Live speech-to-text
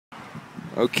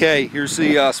Okay, here's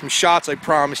the some shots I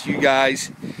promised you guys.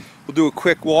 We'll do a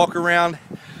quick walk around.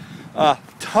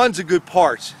 Tons of good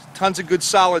parts, tons of good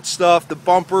solid stuff. The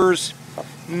bumpers,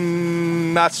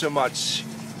 not so much.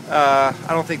 I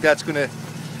don't think that's gonna.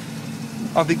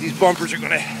 I don't think these bumpers are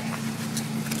gonna.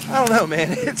 I don't know,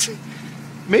 man. It's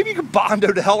maybe you could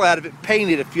Bondo the hell out of it, and paint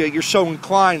it if you're so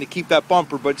inclined to keep that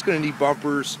bumper, but it's gonna need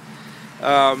bumpers.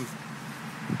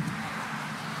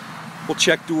 We'll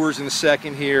check doors in a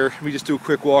second here. Let me just do a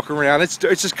quick walk around. It's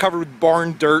just covered with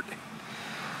barn dirt.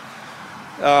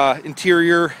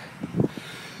 Interior.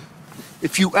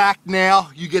 If you act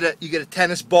now, you get a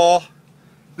tennis ball.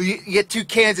 You get 2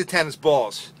 cans of tennis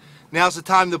balls. Now's the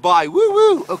time to buy. Woo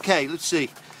woo. Okay, let's see.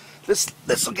 Let's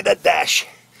look at that dash.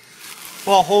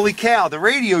 Well, holy cow, the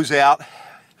radio's out,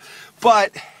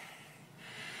 but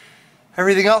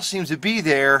everything else seems to be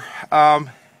there.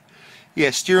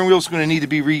 Yeah, steering wheel's going to need to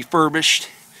be refurbished.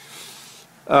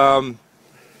 Look,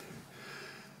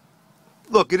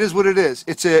 it is what it is.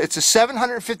 It's a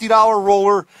 $750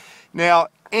 roller. Now,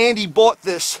 Andy bought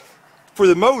this for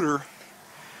the motor,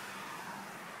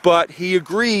 but he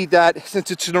agreed that since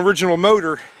it's an original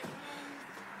motor,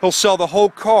 he'll sell the whole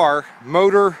car,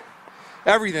 motor,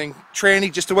 everything, tranny,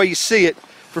 just the way you see it,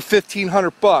 for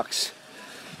 $1,500.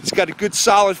 It's got a good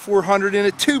solid 400 in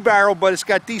it, 2-barrel, but it's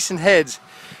got decent heads.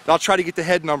 I'll try to get the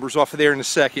head numbers off of there in a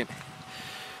second.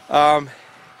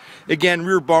 Again,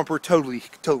 rear bumper totally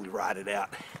rotted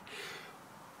out.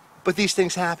 But these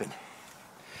things happen.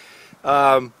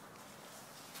 I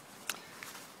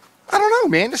don't know,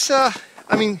 man. This, I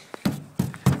mean,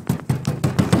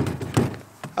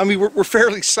 we're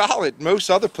fairly solid. Most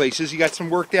other places, you got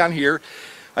some work down here.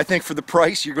 I think for the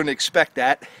price, you're going to expect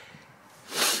that.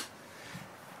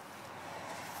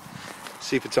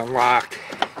 See if it's unlocked.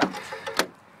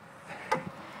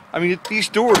 I mean, these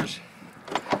doors,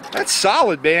 that's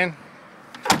solid, man.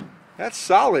 That's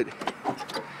solid.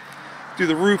 Through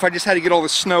the roof, I just had to get all the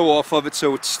snow off of it,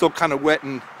 so it's still kind of wet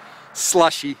and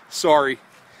slushy. Sorry.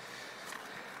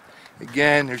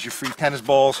 Again, there's your free tennis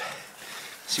balls.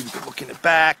 See if we can look in the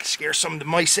back, scare some of the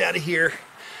mice out of here.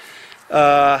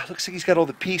 Looks like he's got all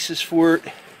the pieces for it.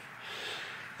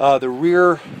 The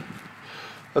rear,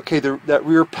 okay, that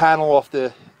rear panel off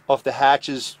the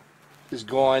hatches is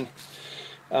gone.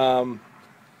 Let's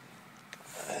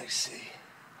see.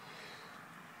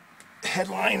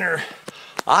 Headliner.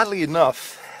 Oddly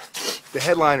enough, the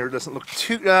headliner doesn't look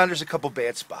too. There's a couple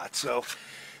bad spots. So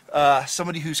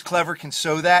somebody who's clever can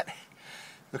sew that.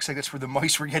 Looks like that's where the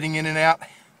mice were getting in and out.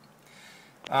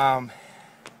 Let's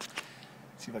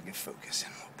see if I can focus in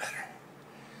a little better.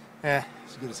 Yeah,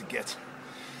 as good as it gets.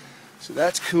 So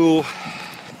that's cool.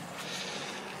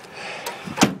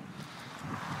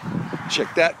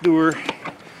 Check that door.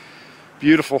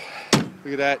 Beautiful.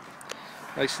 Look at that.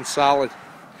 Nice and solid.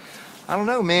 I don't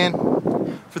know, man.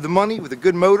 For the money, with a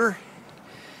good motor,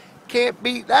 can't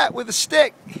beat that with a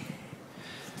stick.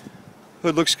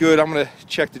 Hood looks good. I'm going to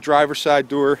check the driver's side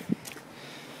door.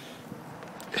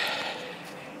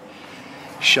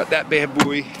 Shut that bad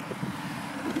boy.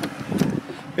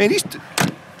 Man,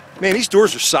 these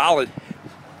doors are solid.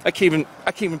 I can't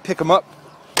even pick them up.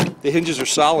 The hinges are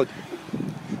solid.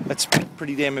 That's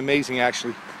pretty damn amazing,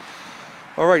 actually.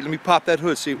 All right, let me pop that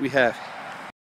hood, see what we have.